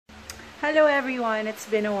Hello everyone, it's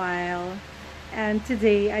been a while. And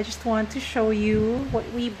today I just want to show you what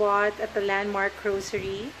we bought at the Landmark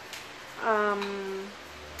Grocery. Um,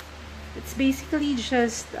 it's basically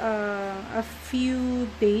just a few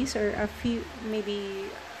days or maybe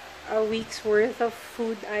a week's worth of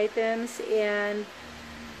food items. And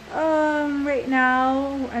right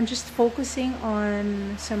now I'm just focusing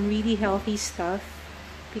on some really healthy stuff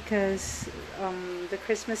because the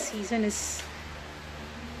Christmas season is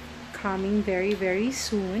coming very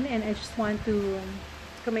soon, and I just want to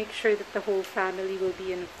make sure that the whole family will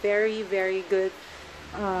be in very good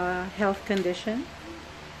health condition.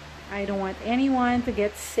 I don't want anyone to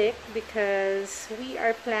get sick because we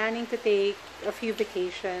are planning to take a few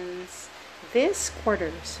vacations this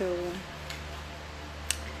quarter. So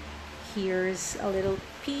here's a little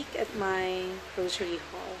peek at my grocery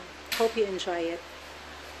haul. Hope you enjoy it.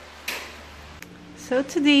 So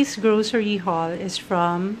today's grocery haul is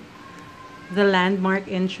from the Landmark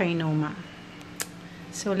in Trinoma.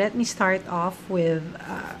 So let me start off with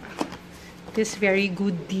this very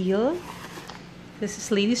good deal. This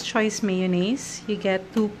is Lady's Choice mayonnaise. You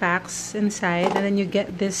get 2 packs inside, and then you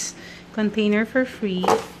get this container for free.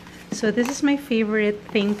 So this is my favorite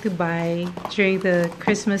thing to buy during the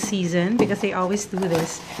Christmas season because they always do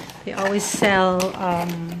this. They always sell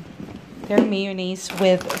their mayonnaise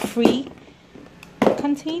with free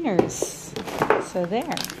containers. So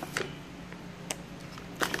there.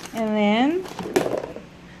 And then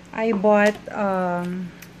I bought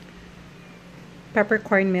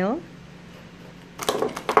peppercorn meal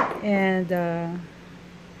and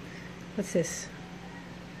what's this?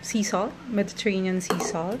 Sea salt, Mediterranean sea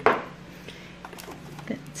salt.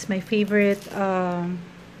 It's my favorite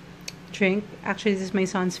drink. Actually, this is my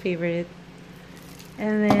son's favorite.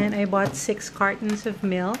 And then I bought 6 cartons of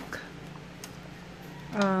milk.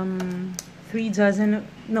 3 dozen,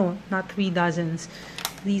 no, not 3 dozens.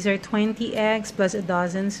 These are 20 eggs plus a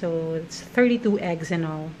dozen, so it's 32 eggs in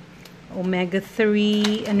all.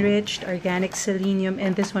 Omega-3 enriched, organic selenium,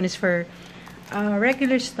 and this one is for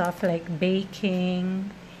regular stuff like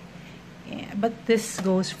baking. Yeah, but this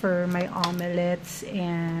goes for my omelets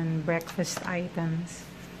and breakfast items.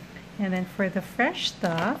 And then for the fresh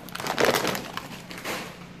stuff,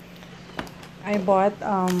 I bought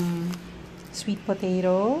sweet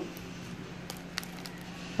potato,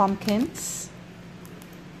 pumpkins,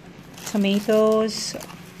 tomatoes,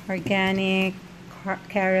 organic,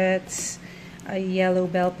 carrots, a yellow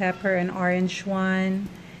bell pepper, an orange one,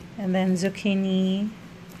 and then zucchini,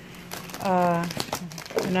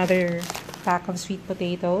 another pack of sweet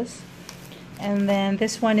potatoes. And then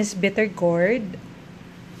this one is bitter gourd.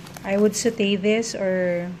 I would saute this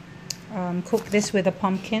or cook this with a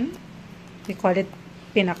pumpkin. We call it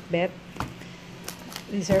pinakbet.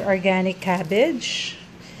 These are organic cabbage.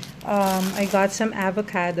 I got some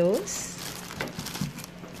avocados,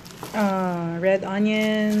 red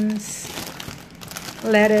onions,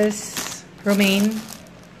 lettuce, romaine,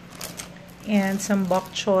 and some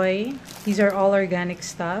bok choy. These are all organic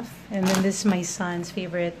stuff. And then this is my son's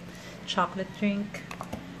favorite chocolate drink.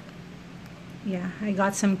 Yeah, I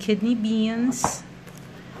got some kidney beans,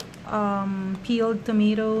 peeled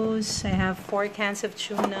tomatoes. I have 4 cans of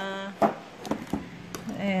tuna,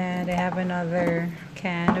 and I have another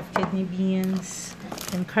can of kidney beans,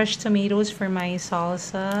 and crushed tomatoes for my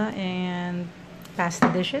salsa and pasta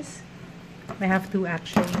dishes. I have 2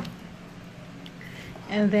 actually.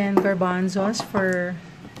 And then garbanzos for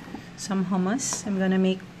some hummus. I'm gonna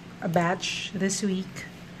make a batch this week.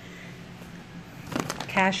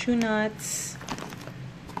 Cashew nuts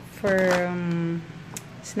for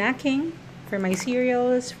snacking, for my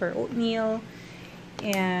cereals, for oatmeal,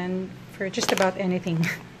 and for just about anything.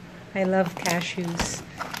 I love cashews.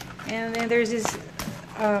 And then there's this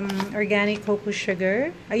organic cocoa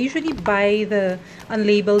sugar. I usually buy the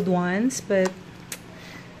unlabeled ones, but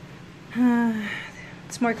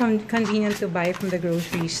it's more convenient to buy from the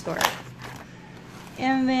grocery store.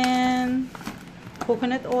 And then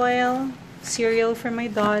coconut oil, cereal for my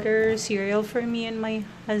daughter, cereal for me and my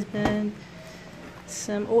husband,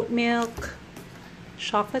 some oat milk,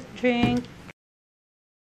 chocolate drink,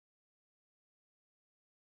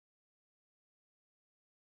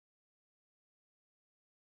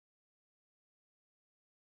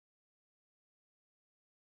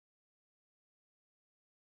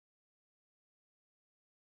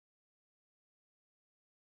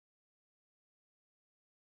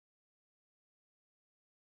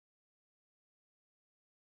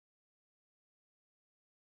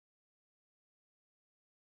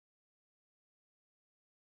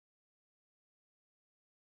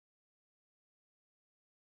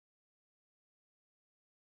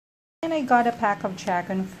 And I got a pack of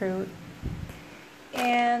dragon fruit.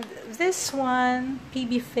 And this one,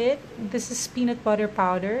 PB Fit, this is peanut butter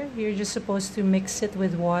powder. You're just supposed to mix it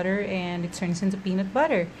with water and it turns into peanut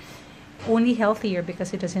butter. Only healthier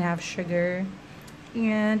because it doesn't have sugar.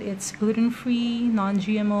 And it's gluten-free,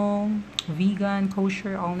 non-GMO, vegan,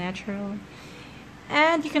 kosher, all natural.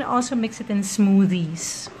 And you can also mix it in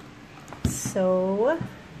smoothies. So,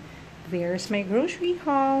 there's my grocery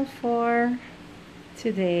haul for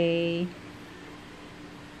today.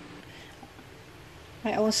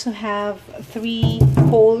 I also have 3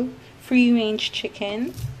 whole free-range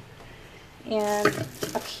chicken and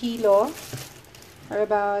a kilo, or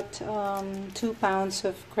about 2 pounds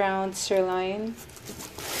of ground sirloin,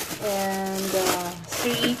 and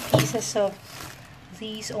 3 pieces of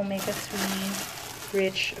these omega-3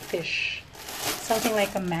 rich fish, something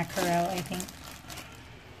like a mackerel, I think.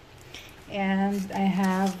 And I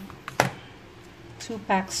have 2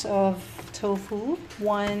 packs of tofu,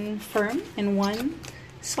 1 firm and 1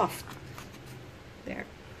 soft. There.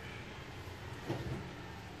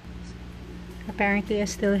 Apparently I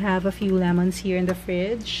still have a few lemons here in the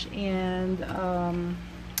fridge, and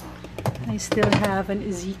I still have an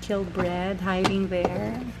Ezekiel bread hiding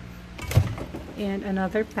there, and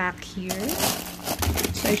another pack here.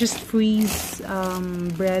 So I just freeze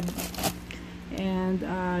bread and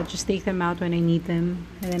just take them out when I need them.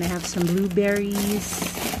 And then I have some blueberries.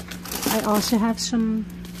 I also have some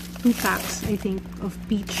 2 packs, I think, of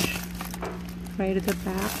peach right at the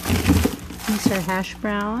back. These are hash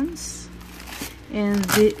browns, and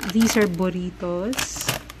these are burritos.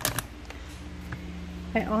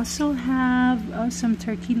 I also have some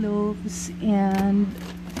turkey loaves and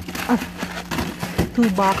 2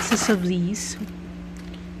 boxes of these.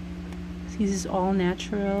 This is all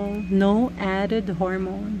natural, no added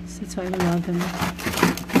hormones. That's why I love them.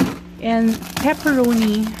 And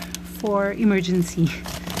pepperoni for emergency.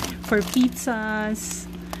 For pizzas,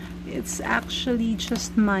 it's actually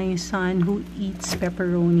just my son who eats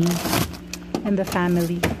pepperoni and the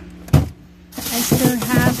family. I still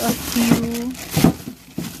have a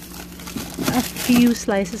few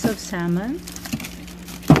slices of salmon.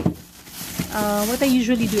 What I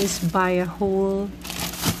usually do is buy a whole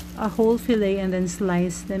fillet and then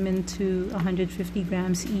slice them into 150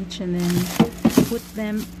 grams each, and then put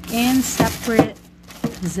them in separate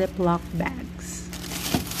Ziploc bags.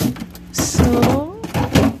 So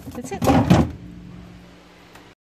that's it.